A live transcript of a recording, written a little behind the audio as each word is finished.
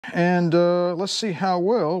and let's see how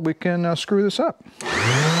well we can screw this up.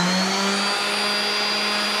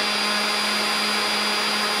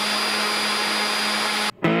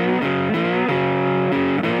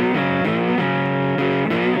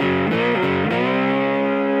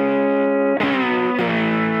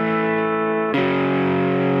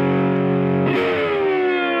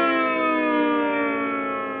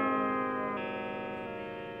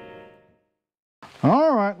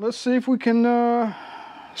 All right, let's see if we can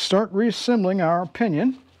start reassembling our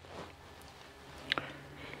pinion.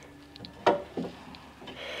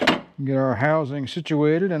 Get our housing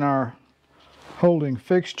situated and our holding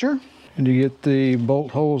fixture. And to get the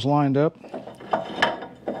bolt holes lined up,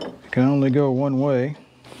 it can only go one way.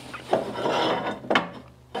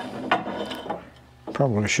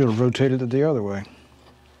 Probably should have rotated it the other way.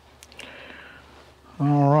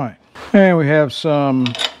 All right, and we have some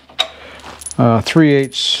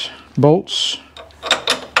 3/8 bolts,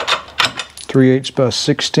 3/8 by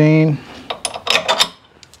 16.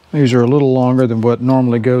 These are a little longer than what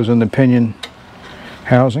normally goes in the pinion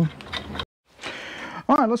housing.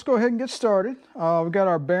 All right, let's go ahead and get started. We've got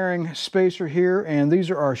our bearing spacer here, and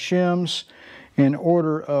these are our shims in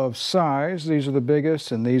order of size. These are the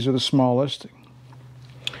biggest and these are the smallest.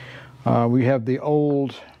 We have the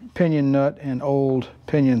old pinion nut and old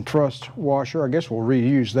pinion thrust washer. I guess we'll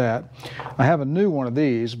reuse that. I have a new one of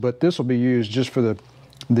these, but this will be used just for the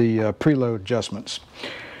preload adjustments.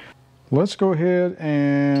 Let's go ahead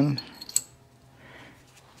and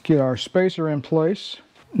get our spacer in place.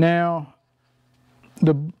 Now,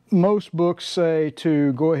 most books say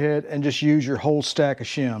to go ahead and just use your whole stack of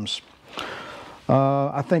shims.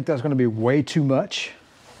 I think that's going to be way too much,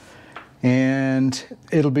 and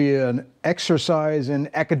it'll be an exercise in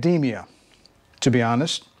academia, to be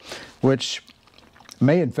honest, which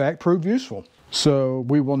may in fact prove useful. So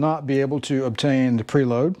we will not be able to obtain the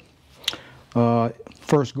preload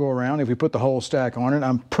first go around if we put the whole stack on it.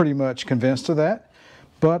 I'm pretty much convinced of that,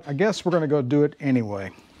 but I guess we're going to go do it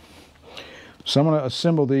anyway. So I'm going to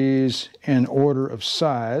assemble these in order of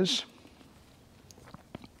size.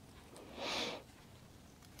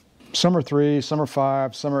 Some are 3, some are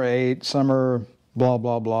 5, some are 8, some are blah,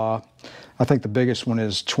 blah, blah. I think the biggest one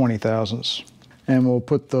is 20 thousandths. And we'll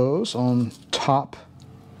put those on top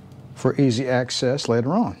for easy access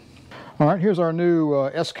later on. All right, here's our new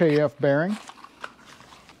SKF bearing.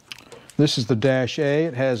 This is the Dash A.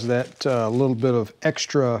 It has that little bit of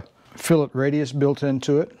extra fillet radius built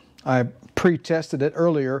into it. I pre-tested it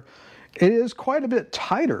earlier. It is quite a bit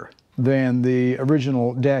tighter than the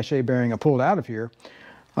original Dash A bearing I pulled out of here.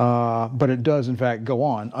 But it does in fact go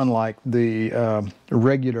on, unlike the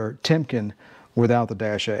regular Timken without the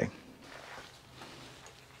Dash A.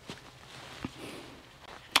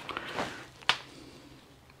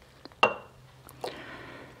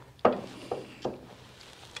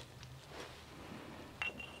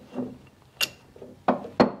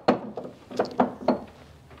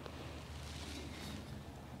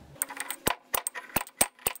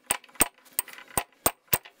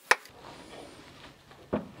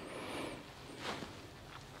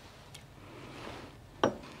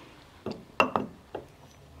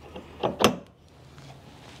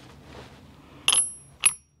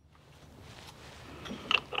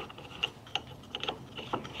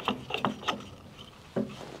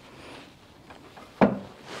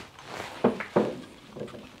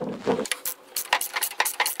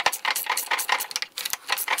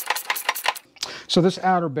 So this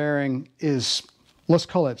outer bearing is, let's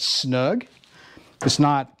call it snug. It's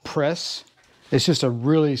not press. It's just a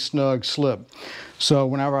really snug slip. So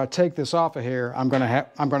whenever I take this off of here, I'm gonna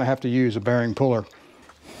have to use a bearing puller.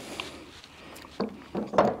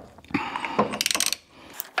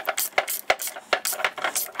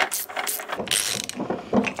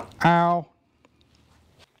 Ow.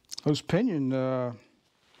 Those pinion,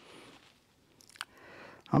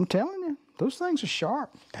 I'm telling you, those things are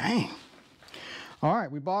sharp. Dang. All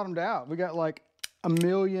right, we bottomed out. We got like a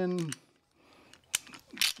million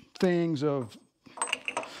things of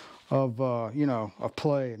you know, of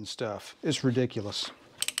play and stuff. It's ridiculous.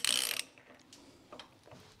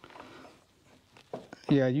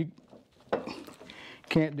 Yeah, you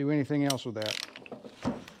can't do anything else with that.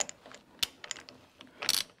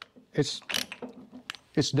 It's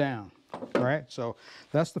down, all right? So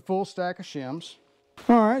that's the full stack of shims.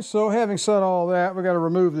 All right, so having said all that, we got to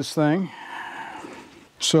remove this thing.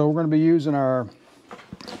 So we're going to be using our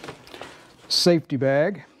safety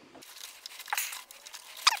bag.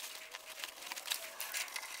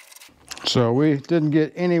 So we didn't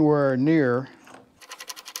get anywhere near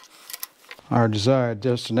our desired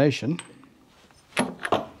destination.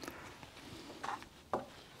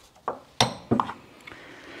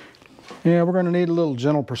 Yeah, we're going to need a little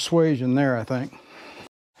gentle persuasion there, I think.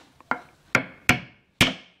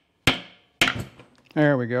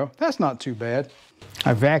 There we go. That's not too bad.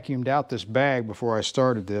 I vacuumed out this bag before I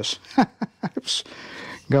started this. Oops.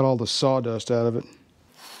 Got all the sawdust out of it.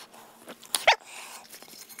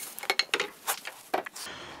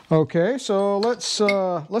 Okay, so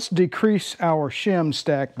let's decrease our shim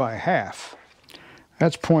stack by half.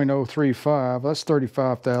 That's 0.035. That's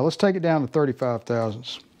 35,000. Let's take it down to 35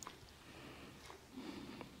 thousandths.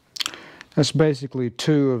 That's basically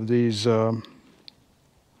 2 of these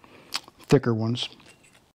thicker ones.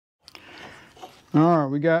 All right,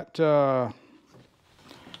 we got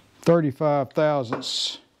 35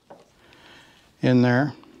 thousandths in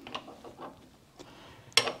there.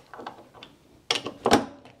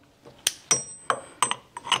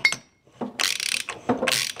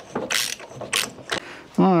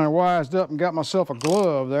 All right, wised up and got myself a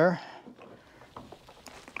glove there.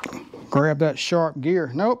 Grab that sharp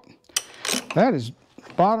gear. Nope, that is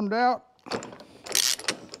bottomed out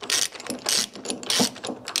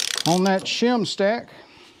on that shim stack.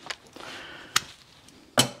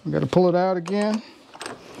 We got to pull it out again,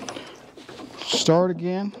 start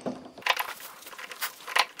again.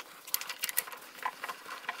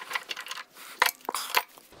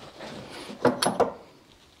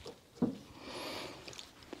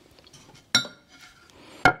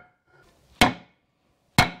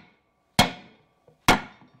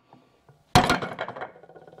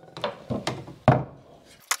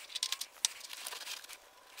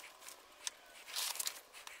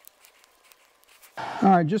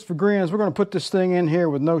 All right, just for grins, we're going to put this thing in here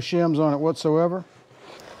with no shims on it whatsoever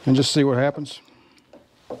and just see what happens.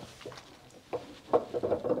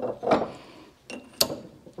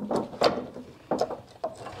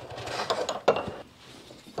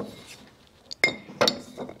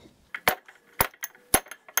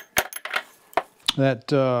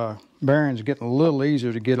 That bearing's getting a little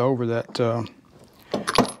easier to get over that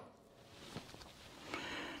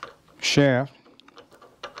shaft,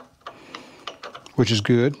 which is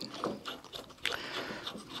good.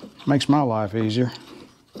 Makes my life easier.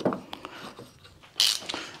 All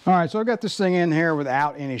right, so I've got this thing in here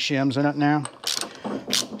without any shims in it now.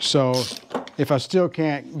 So if I still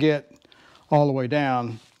can't get all the way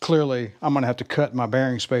down, clearly I'm gonna have to cut my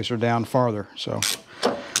bearing spacer down farther. So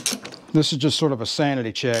this is just sort of a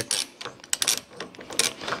sanity check.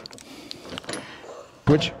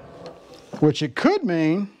 Which it could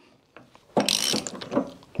mean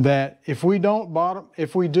that if we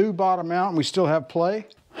do bottom out and we still have play,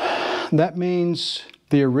 that means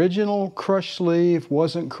the original crush sleeve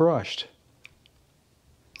wasn't crushed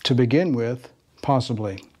to begin with,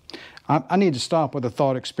 possibly. I need to stop with the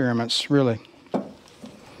thought experiments, really.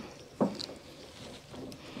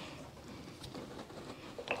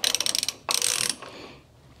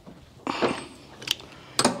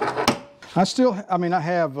 I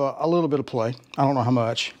have a little bit of play. I don't know how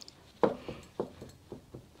much.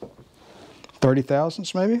 30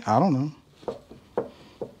 thousandths maybe? I don't know.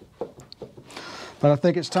 But I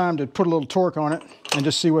think it's time to put a little torque on it and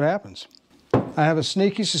just see what happens. I have a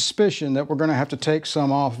sneaky suspicion that we're going to have to take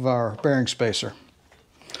some off of our bearing spacer.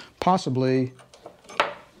 Possibly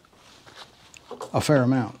a fair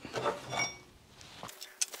amount.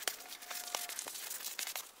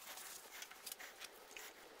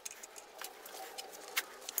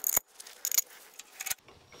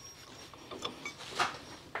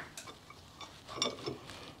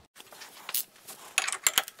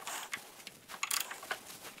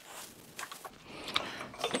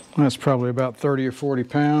 That's probably about 30 or 40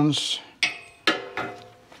 pounds.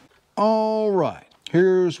 All right,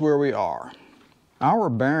 here's where we are.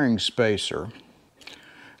 Our bearing spacer,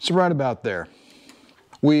 it's right about there.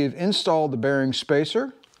 We've installed the bearing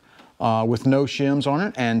spacer with no shims on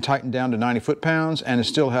it and tightened down to 90 foot-pounds, and it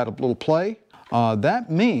still had a little play.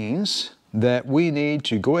 That means that we need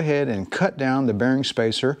to go ahead and cut down the bearing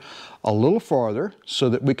spacer a little farther so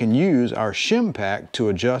that we can use our shim pack to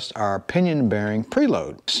adjust our pinion bearing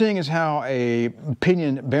preload. Seeing as how a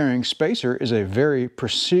pinion bearing spacer is a very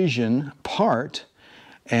precision part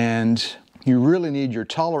and you really need your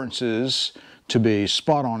tolerances to be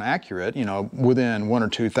spot on accurate, you know, within 1 or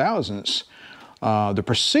 2 thousandths, the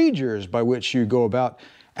procedures by which you go about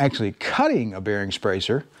actually cutting a bearing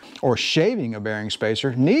spacer or shaving a bearing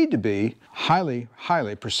spacer need to be highly,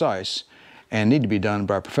 highly precise and need to be done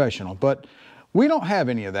by a professional. But we don't have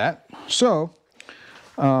any of that. So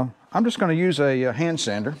I'm just going to use a hand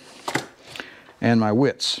sander and my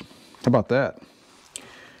wits. How about that?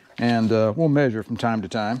 And we'll measure from time to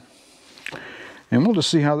time. And we'll just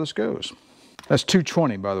see how this goes. That's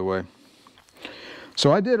 220, by the way.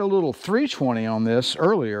 So I did a little 320 on this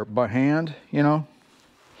earlier by hand, you know,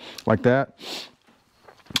 like that.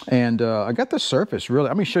 And I got the surface really,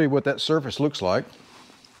 let me show you what that surface looks like.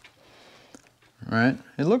 All right,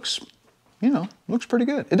 it looks, you know, looks pretty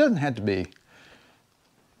good. It doesn't have to be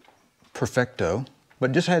perfecto, but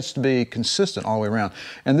it just has to be consistent all the way around.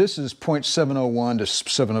 And this is 0.701 to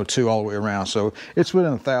 702 all the way around, so it's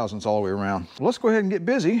within the thousands all the way around. Let's go ahead and get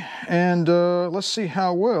busy, and let's see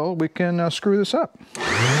how well we can screw this up.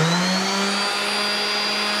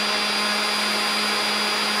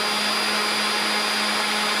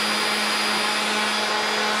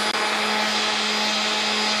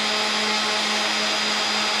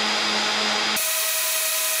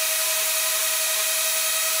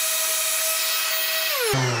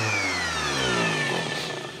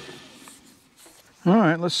 All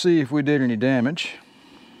right, let's see if we did any damage.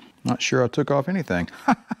 Not sure I took off anything.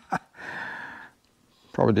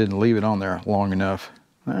 Probably didn't leave it on there long enough.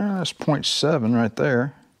 That's 0.7 right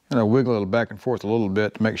there. And I wiggle it back and forth a little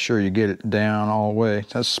bit to make sure you get it down all the way.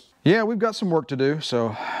 Yeah, we've got some work to do,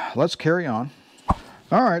 so let's carry on.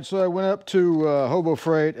 All right, so I went up to Hobo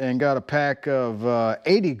Freight and got a pack of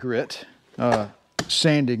 80 grit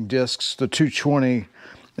sanding discs. The 220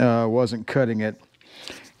 wasn't cutting it.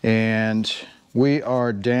 And we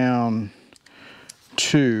are down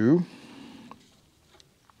to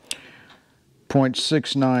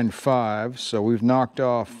 0.695, so we've knocked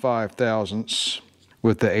off 5 thousandths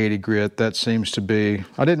with the 80 grit. That seems to be,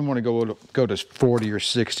 I didn't want to go to 40 or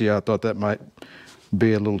 60. I thought that might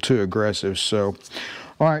be a little too aggressive. So,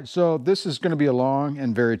 all right, so this is going to be a long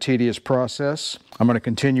and very tedious process. I'm going to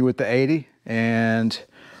continue with the 80, and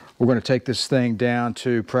we're going to take this thing down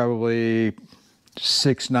to probably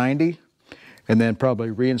 690. And then probably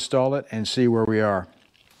reinstall it and see where we are.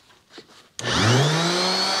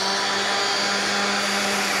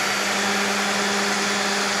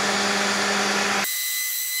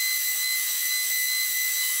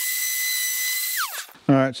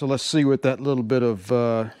 All right, so let's see what that little bit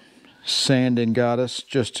of sanding got us,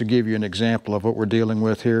 just to give you an example of what we're dealing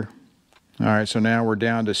with here. All right, so now we're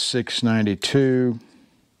down to 692.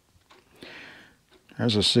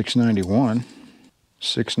 There's a 691.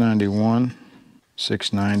 691.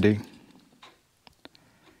 690,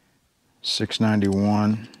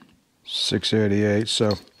 691, 688.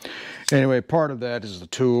 So anyway, part of that is the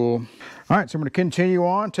tool. All right, so I'm going to continue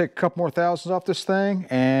on, take a couple more thousands off this thing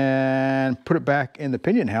and put it back in the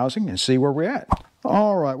pinion housing and see where we're at.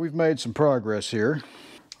 All right, we've made some progress here.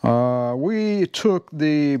 We took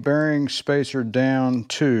the bearing spacer down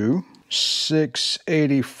to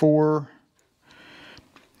 684.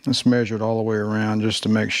 Let's measure it all the way around just to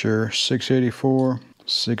make sure. 684,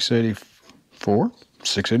 684,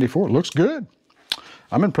 684. Looks good.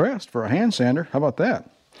 I'm impressed for a hand sander. How about that?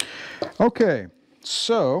 Okay,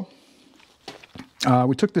 so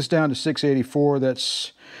we took this down to 684.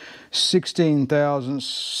 That's 16 thousandths,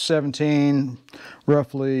 17,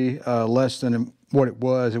 roughly less than what it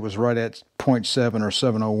was. It was right at 0.7 or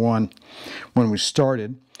 701 when we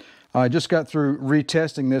started. I just got through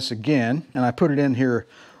retesting this again, and I put it in here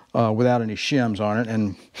without any shims on it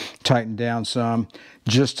and tightened down some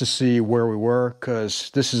just to see where we were,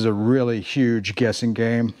 because this is a really huge guessing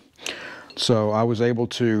game. So I was able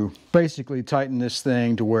to basically tighten this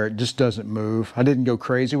thing to where it just doesn't move. I didn't go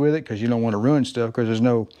crazy with it because you don't want to ruin stuff, because there's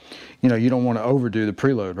no, you know, you don't want to overdo the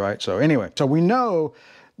preload, right? So anyway, so we know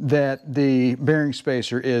that the bearing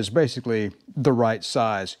spacer is basically the right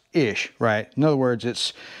size-ish, right? In other words,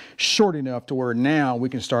 it's short enough to where now we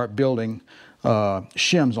can start building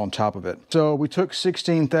shims on top of it. So we took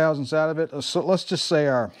 16 thousandths out of it. So let's just say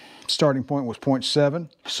our starting point was 0.7.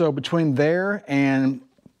 So between there and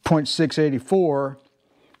 0.684,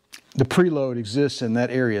 the preload exists in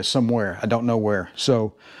that area somewhere. I don't know where.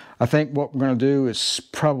 So I think what we're going to do is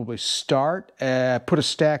probably start, put a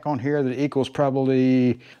stack on here that equals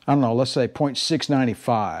probably, I don't know, let's say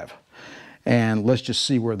 0.695. And let's just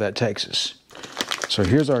see where that takes us. So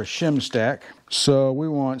here's our shim stack. So we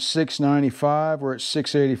want 695, we're at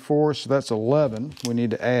 684, so that's 11 we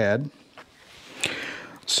need to add.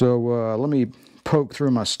 So let me poke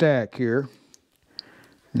through my stack here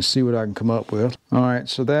and see what I can come up with. All right,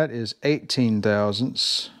 so that is 18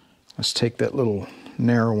 thousandths. Let's take that little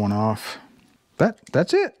narrow one off.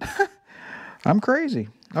 That's it. I'm crazy.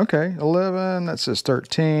 Okay, 11, that says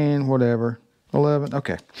 13, whatever. 11,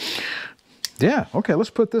 okay. Yeah, okay, let's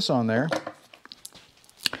put this on there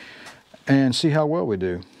and see how well we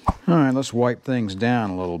do. All right, let's wipe things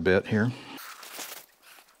down a little bit here.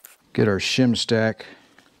 Get our shim stack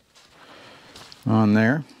on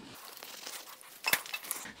there.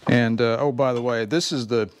 And oh, by the way, this is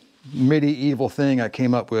the medieval thing I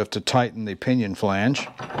came up with to tighten the pinion flange.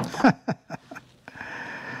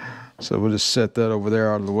 So we'll just set that over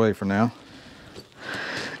there out of the way for now.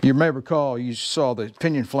 You may recall you saw the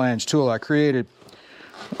pinion flange tool I created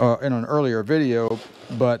in an earlier video,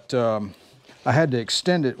 but I had to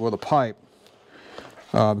extend it with a pipe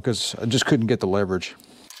because I just couldn't get the leverage.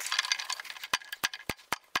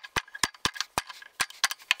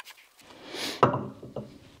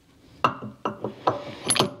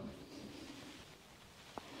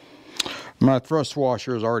 My thrust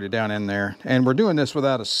washer is already down in there, and we're doing this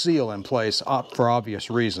without a seal in place for obvious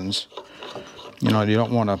reasons. You know, you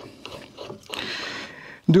don't want to,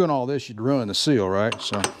 doing all this, you'd ruin the seal, right?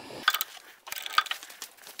 So.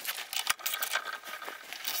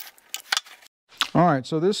 All right,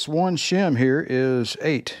 so this one shim here is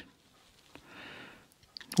 8.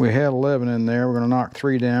 We had 11 in there. We're going to knock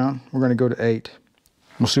 3 down. We're going to go to 8.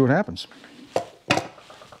 We'll see what happens.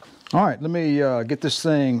 All right, let me get this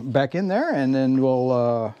thing back in there, and then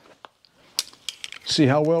we'll see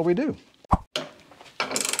how well we do.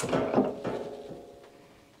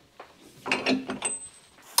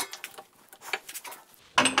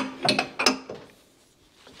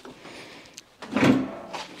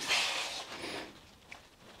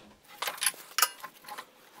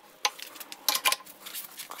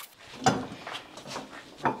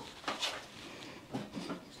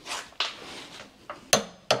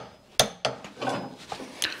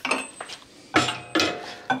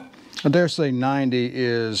 I dare say 90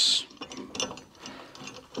 is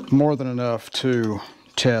more than enough to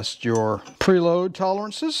test your preload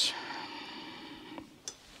tolerances.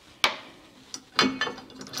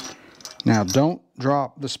 Now don't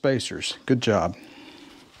drop the spacers. Good job.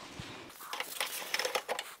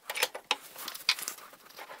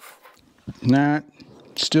 Now it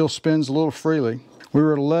still spins a little freely. We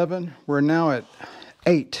were at 11, we're now at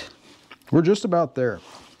 8. We're just about there.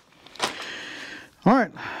 All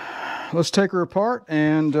right. Let's take her apart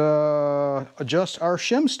and adjust our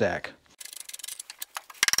shim stack.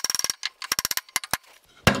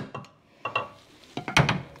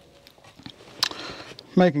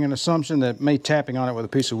 Making an assumption that me tapping on it with a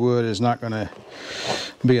piece of wood is not going to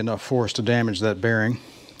be enough force to damage that bearing.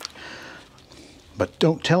 But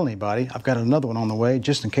don't tell anybody. I've got another one on the way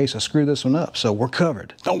just in case I screw this one up. So we're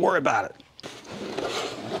covered. Don't worry about it.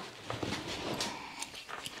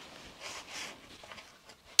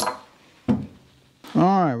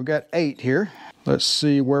 All right, we got 8 here. Let's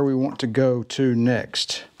see where we want to go to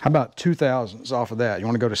next. How about 2000s off of that? You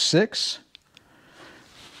want to go to 6?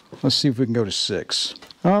 Let's see if we can go to 6.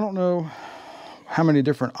 I don't know how many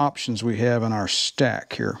different options we have in our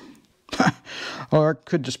stack here. Or I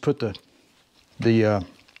could just put the 6,000th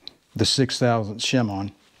shim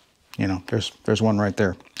on. You know, there's one right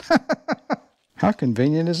there. How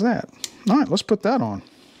convenient is that? All right, let's put that on.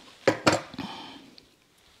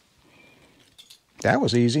 That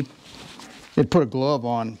was easy. It put a glove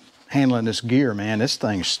on handling this gear, man. This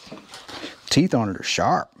thing's teeth on it are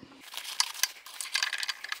sharp.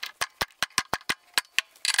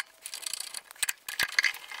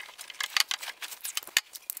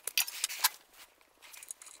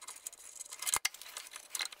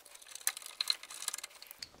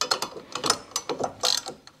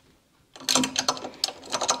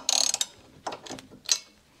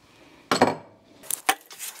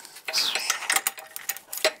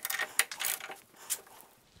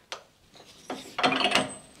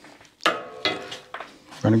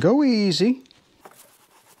 We're going to go easy.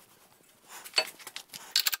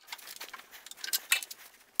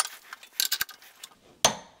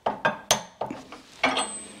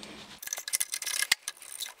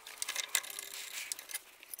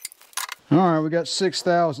 All right, we got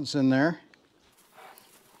 6,000ths in there.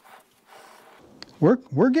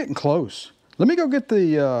 We're getting close. Let me go get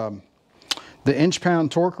the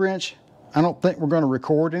inch-pound torque wrench. I don't think we're going to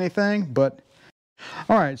record anything, but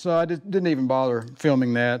all right, so I didn't even bother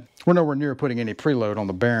filming that. We're nowhere near putting any preload on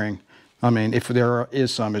the bearing. I mean, if there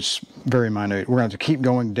is some, it's very minute. We're going to have to keep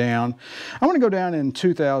going down. I want to go down in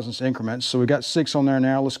 2000ths increments. So we got 6 on there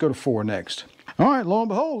now. Let's go to 4 next. All right, lo and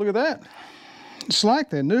behold, look at that. It's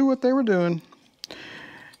like they knew what they were doing.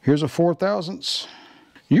 Here's a 4,000ths.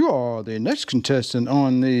 You are the next contestant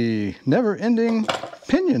on the never-ending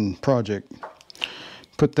pinion project.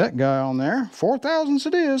 Put that guy on there. 4,000ths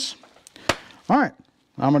it is. All right,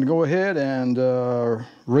 I'm going to go ahead and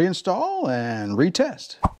reinstall and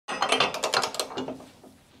retest.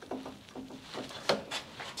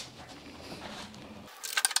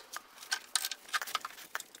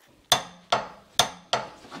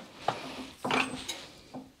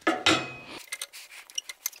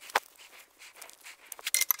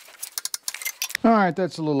 All right,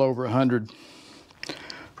 that's a little over 100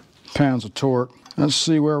 pounds of torque. Let's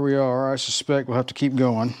see where we are. I suspect we'll have to keep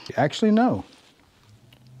going. Actually, no.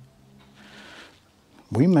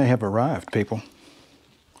 We may have arrived, people.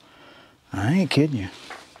 I ain't kidding you.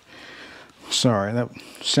 Sorry, that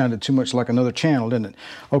sounded too much like another channel, didn't it?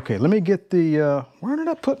 Okay, let me get the, where did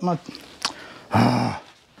I put my, all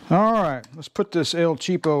right, let's put this El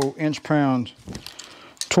Cheapo inch-pound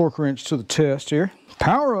torque wrench to the test here.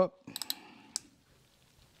 Power up.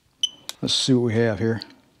 Let's see what we have here.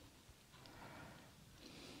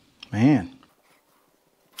 Man,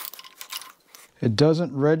 it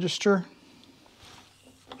doesn't register,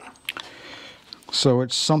 so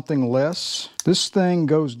it's something less. This thing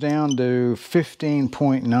goes down to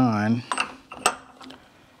 15.9.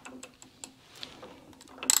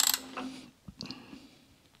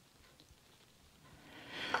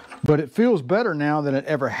 But it feels better now than it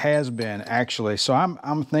ever has been, actually. So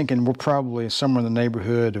I'm thinking we're probably somewhere in the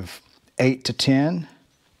neighborhood of 8 to 10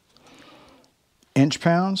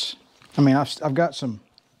 inch-pounds. I mean, I've got some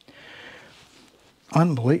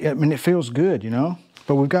unbelievable, I mean, it feels good, you know,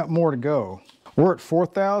 but we've got more to go. We're at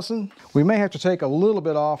 4,000. We may have to take a little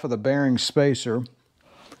bit off of the bearing spacer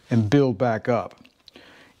and build back up.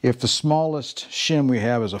 If the smallest shim we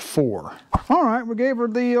have is a 4. All right, we gave her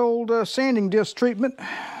the old sanding disc treatment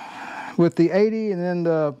with the 80 and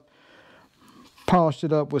then polished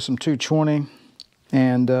it up with some 220.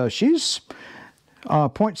 And she's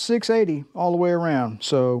 0.680 all the way around,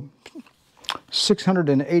 so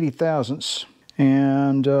 680 thousandths,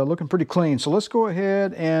 and looking pretty clean. So let's go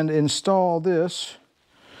ahead and install this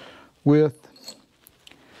with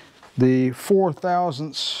the 4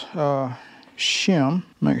 thousandths shim.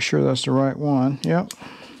 Make sure that's the right one. Yep.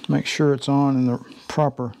 Make sure it's on in the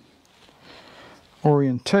proper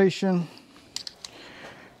orientation.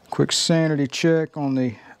 Quick sanity check on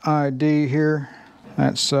the ID here.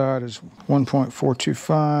 That side is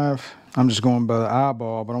 1.425. I'm just going by the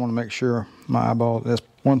eyeball, but I want to make sure my eyeball, that's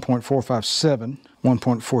 1.457,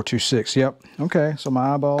 1.426. Yep. Okay, so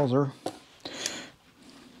my eyeballs are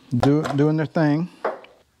doing their thing.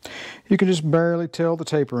 You can just barely tell the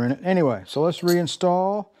taper in it. Anyway, so let's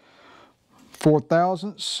reinstall 4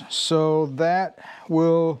 thousandths. So that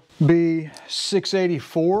will be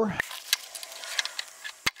 684.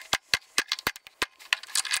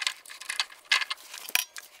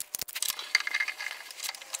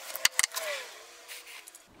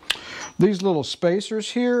 These little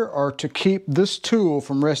spacers here are to keep this tool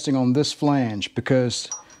from resting on this flange, because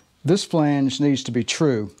this flange needs to be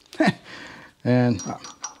true. And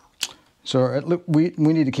so we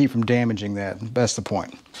need to keep from damaging that. That's the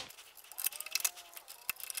point.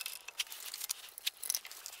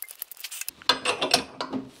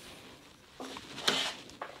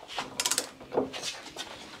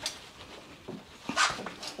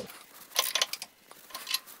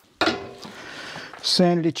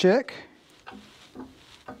 Sanity check.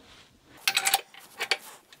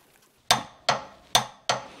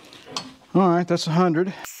 All right, that's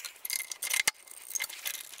 100.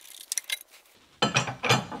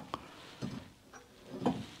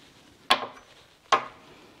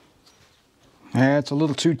 Yeah, it's a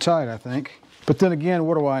little too tight, I think. But then again,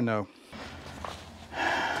 what do I know?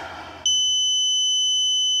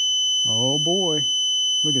 Oh boy,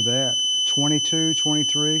 look at that. 22,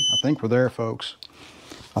 23. I think we're there, folks.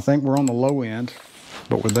 I think we're on the low end,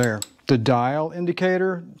 but we're there. The dial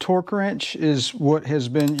indicator torque wrench is what has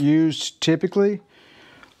been used typically,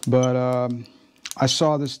 but I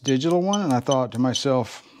saw this digital one and I thought to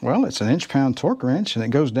myself, well, it's an inch-pound torque wrench and it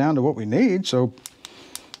goes down to what we need, so,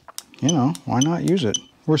 you know, why not use it?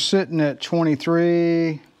 We're sitting at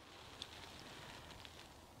 23.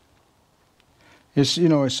 It's, you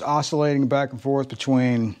know, it's oscillating back and forth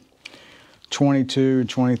between 22 and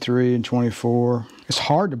 23 and 24. It's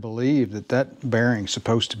hard to believe that that bearing's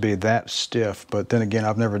supposed to be that stiff, but then again,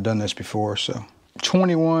 I've never done this before, so.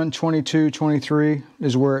 21, 22, 23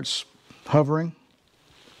 is where it's hovering.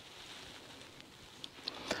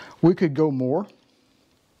 We could go more,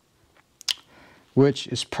 which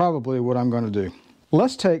is probably what I'm going to do.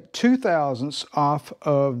 Let's take 2 thousandths off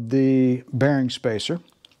of the bearing spacer.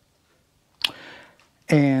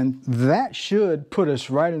 And that should put us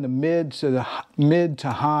right in the mid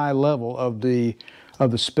to high level of the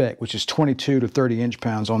spec, which is 22 to 30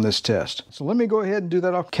 inch-pounds on this test. So let me go ahead and do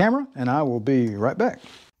that off camera, and I will be right back.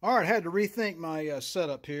 All right, I had to rethink my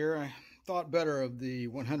setup here. I thought better of the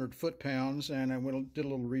 100 foot-pounds, and I did a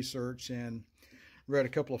little research and read a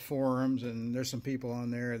couple of forums, and there's some people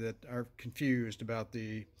on there that are confused about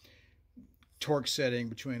the torque setting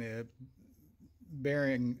between a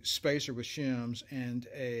bearing spacer with shims and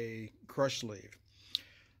a crush sleeve.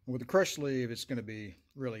 With the crush sleeve, it's going to be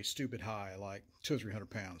really stupid high, like 200 or 300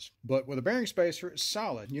 pounds. But with a bearing spacer, it's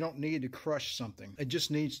solid. You don't need to crush something. It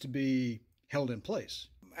just needs to be held in place.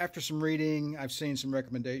 After some reading, I've seen some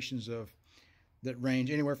recommendations that range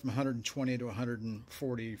anywhere from 120 to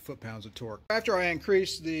 140 foot-pounds of torque. After I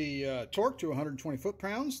increased the torque to 120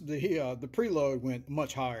 foot-pounds, the preload went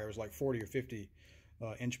much higher. It was like 40 or 50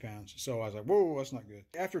 inch-pounds. So I was like, whoa, that's not good.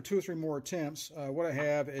 After 2 or 3 more attempts, what I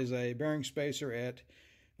have is a bearing spacer at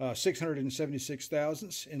 676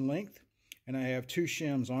 thousandths in length, and I have 2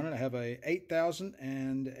 shims on it. I have a 8,000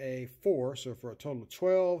 and a 4, so for a total of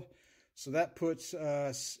 12. So that puts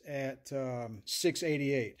us at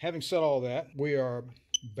 688. Having said all that, we are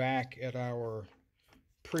back at our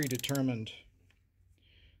predetermined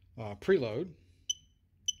preload.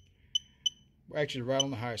 We're actually right on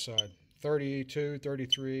the high side. 32,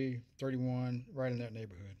 33, 31, right in that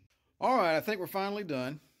neighborhood. All right, I think we're finally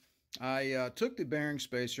done. I took the bearing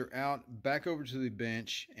spacer out back over to the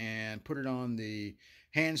bench and put it on the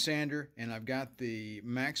hand sander, and I've got the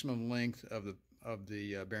maximum length of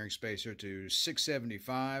the bearing spacer to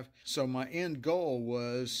 675. So my end goal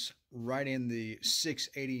was right in the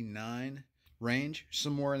 689 range,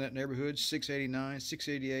 somewhere in that neighborhood, 689,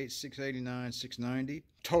 688, 689, 690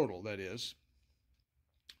 total, that is.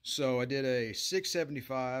 So I did a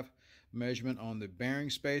 675 measurement on the bearing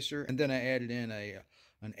spacer, and then I added in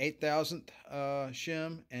an 8,000th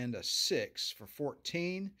shim and a 6 for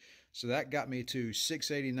 14. So that got me to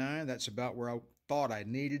 689. That's about where I thought I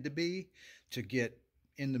needed to be to get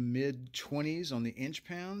in the mid-20s on the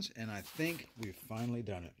inch-pounds, and I think we've finally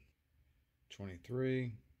done it.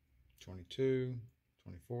 23, 22,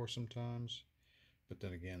 24 sometimes. But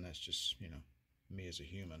then again, that's just, you know, me as a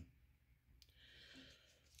human.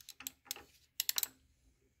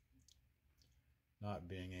 Not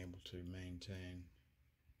being able to maintain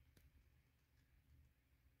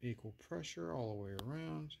equal pressure all the way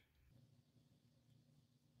around.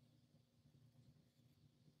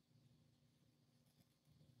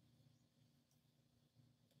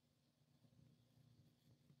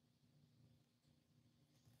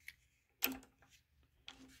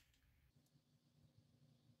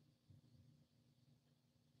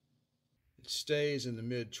 It stays in the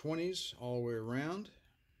mid-20s all the way around.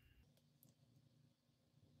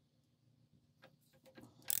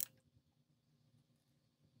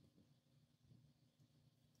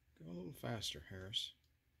 Go a little faster, Harris.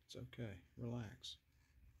 It's okay. Relax.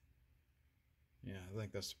 Yeah, I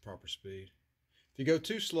think that's the proper speed. If you go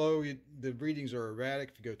too slow, the readings are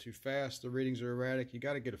erratic. If you go too fast, the readings are erratic. You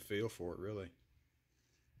got to get a feel for it, really.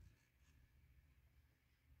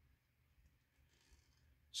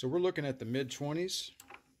 So we're looking at the mid-20s.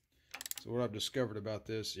 So what I've discovered about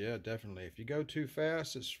this, yeah, definitely. If you go too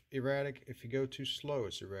fast, it's erratic. If you go too slow,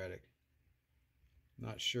 it's erratic.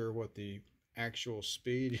 Not sure what the actual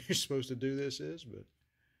speed you're supposed to do this is,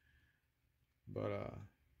 but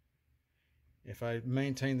if I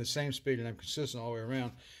maintain the same speed and I'm consistent all the way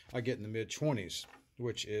around, I get in the mid-20s,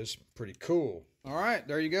 which is pretty cool. All right,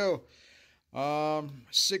 there you go.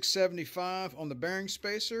 675 on the bearing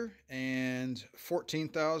spacer and 14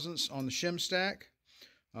 thousandths on the shim stack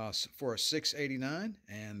for a 689,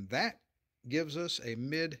 and that gives us a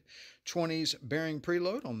mid-20s bearing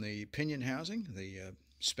preload on the pinion housing. The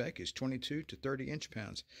spec is 22 to 30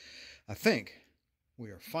 inch-pounds. I think we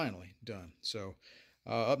are finally done. So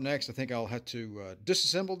up next, I think I'll have to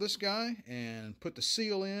disassemble this guy and put the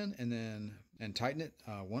seal in, and tighten it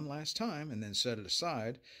one last time, and then set it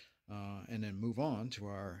aside, and then move on to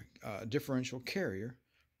our differential carrier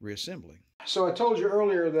reassembly. So I told you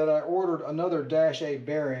earlier that I ordered another Dash 8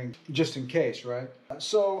 bearing just in case, right?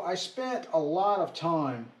 So I spent a lot of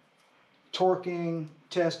time torquing,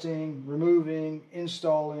 testing, removing,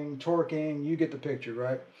 installing, torquing, you get the picture,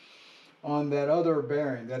 right? On that other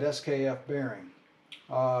bearing, that SKF bearing.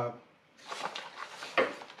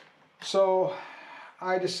 So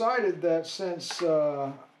I decided that since,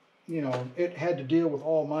 you know, it had to deal with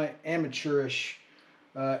all my amateurish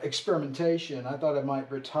experimentation, I thought I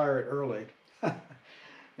might retire it early.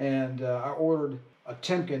 And I ordered a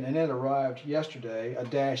Timken, and it arrived yesterday, a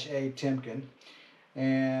Dash 8 Timken.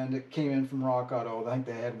 And it came in from Rock Auto. I think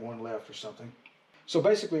they had one left or something. So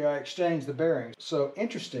basically I exchanged the bearings. So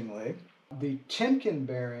interestingly, the Timken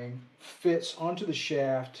bearing fits onto the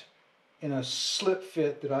shaft in a slip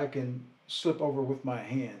fit that I can slip over with my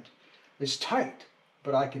hand. It's tight,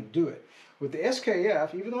 but I can do it. With the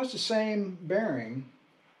SKF, even though it's the same bearing,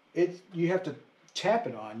 you have to tap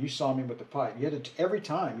it on. You saw me with the pipe. You had to, every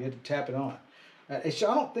time you had to tap it on. I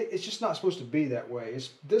don't think it's just not supposed to be that way.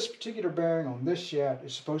 This particular bearing on this shaft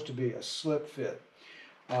is supposed to be a slip fit.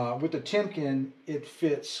 With the Timken, it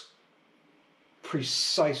fits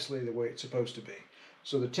precisely the way it's supposed to be.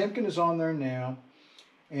 So the Timken is on there now,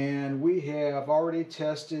 and we have already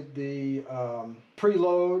tested the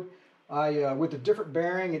preload. With a different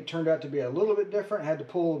bearing, it turned out to be a little bit different. I had to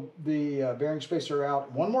pull the bearing spacer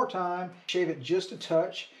out one more time, shave it just a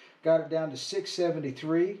touch, got it down to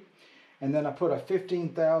 673, and then I put a 15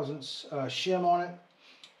 thousandths shim on it,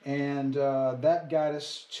 and that got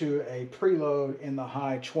us to a preload in the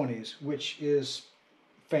high 20s, which is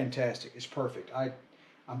fantastic. It's perfect.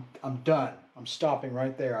 I'm done. I'm stopping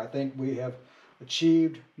right there. I think we have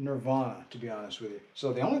achieved nirvana, to be honest with you.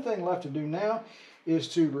 So the only thing left to do now is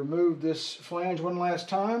to remove this flange one last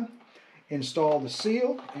time, install the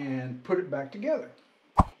seal, and put it back together.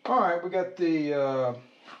 All right, we got the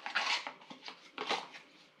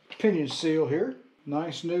pinion seal here,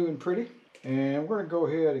 nice, new, and pretty. And we're going to go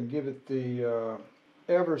ahead and give it the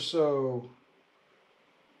ever so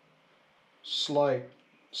slight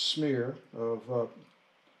smear of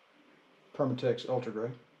Permatex Ultra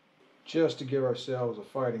Gray, just to give ourselves a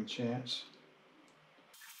fighting chance.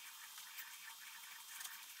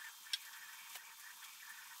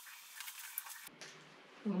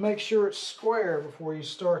 Make sure it's square before you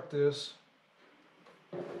start this.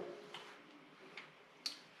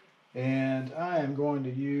 And I am going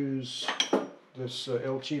to use this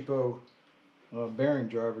El Cheapo bearing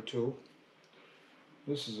driver tool.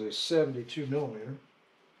 This is a 72 millimeter.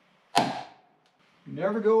 You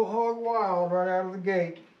never go hog wild right out of the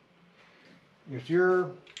gate. If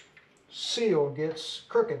your seal gets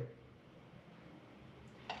crooked,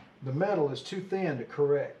 the metal is too thin to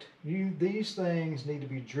correct. These things need to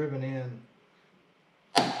be driven in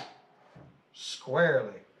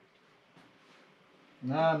squarely.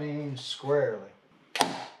 I mean squarely.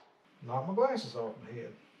 Knock my glasses off my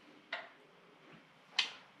head.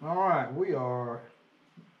 All right, we're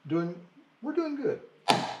doing good.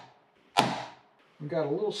 We got a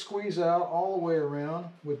little squeeze out all the way around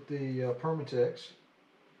with the Permatex.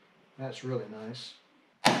 That's really nice.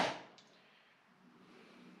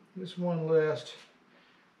 This one last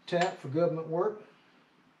tap for government work.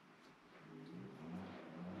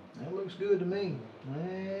 That looks good to me.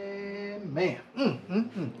 Man.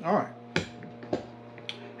 All right.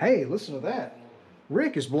 Hey, listen to that.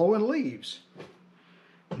 Rick is blowing leaves.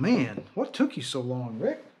 Man, what took you so long,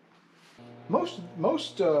 Rick? Most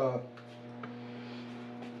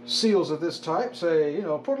seals of this type say, you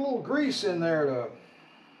know, put a little grease in there to...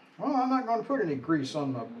 Well, I'm not going to put any grease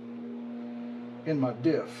on in my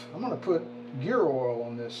diff. I'm going to put gear oil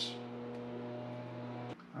on this.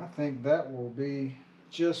 I think that will be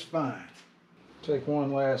just fine. Take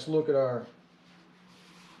one last look at our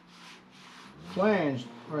flange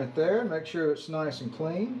right there. Make sure it's nice and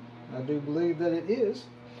clean. I do believe that it is.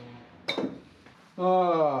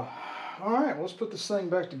 All right, let's put this thing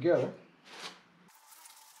back together.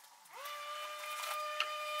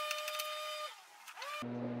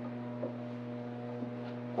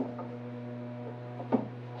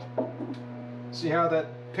 See how that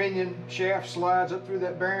pinion shaft slides up through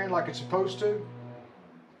that bearing like it's supposed to?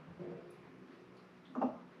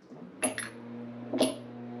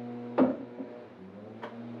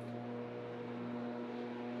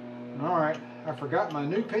 Alright, I forgot my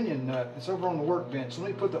new pinion nut. It's over on the workbench. Let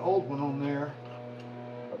me put the old one on there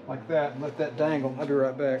like that and let that dangle. I'll be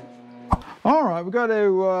right back. Alright, we've got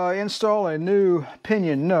to install a new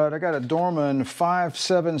pinion nut. I got a Dorman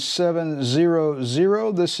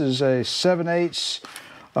 57700. This is a 7/8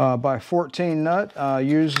 by 14 nut.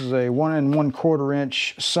 Uses a 1 1/4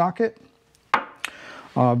 inch socket.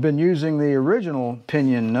 I've been using the original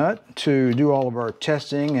pinion nut to do all of our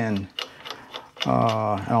testing and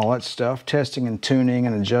all that stuff. Testing and tuning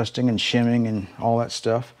and adjusting and shimming and all that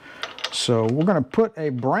stuff. So we're going to put a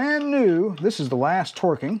brand new, this is the last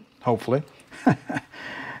torquing, hopefully,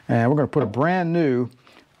 and we're going to put a brand new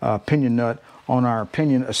pinion nut on our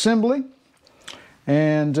pinion assembly.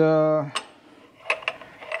 And oh,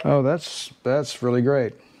 that's really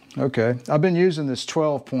great. Okay, I've been using this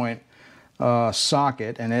 12-point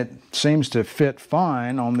socket, and it seems to fit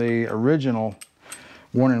fine on the original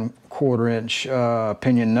 1 1/4 inch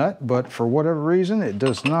pinion nut, but for whatever reason it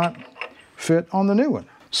does not fit on the new one.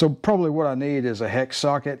 So probably what I need is a hex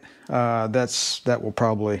socket. That will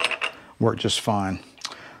probably work just fine.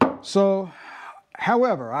 So,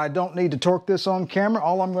 however, I don't need to torque this on camera.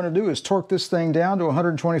 All I'm going to do is torque this thing down to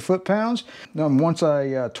 120 foot-pounds. Then once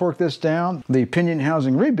I torque this down, the pinion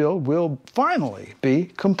housing rebuild will finally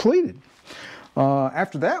be completed.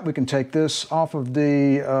 After that, we can take this off of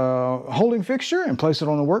the holding fixture and place it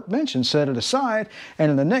on the workbench and set it aside. And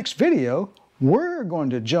in the next video, we're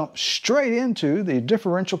going to jump straight into the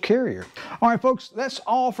differential carrier. All right, folks, that's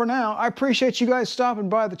all for now. I appreciate you guys stopping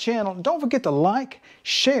by the channel. Don't forget to like,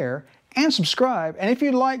 share, and subscribe. And if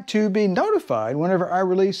you'd like to be notified whenever I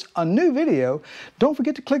release a new video, don't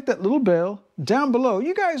forget to click that little bell down below.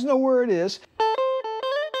 You guys know where it is.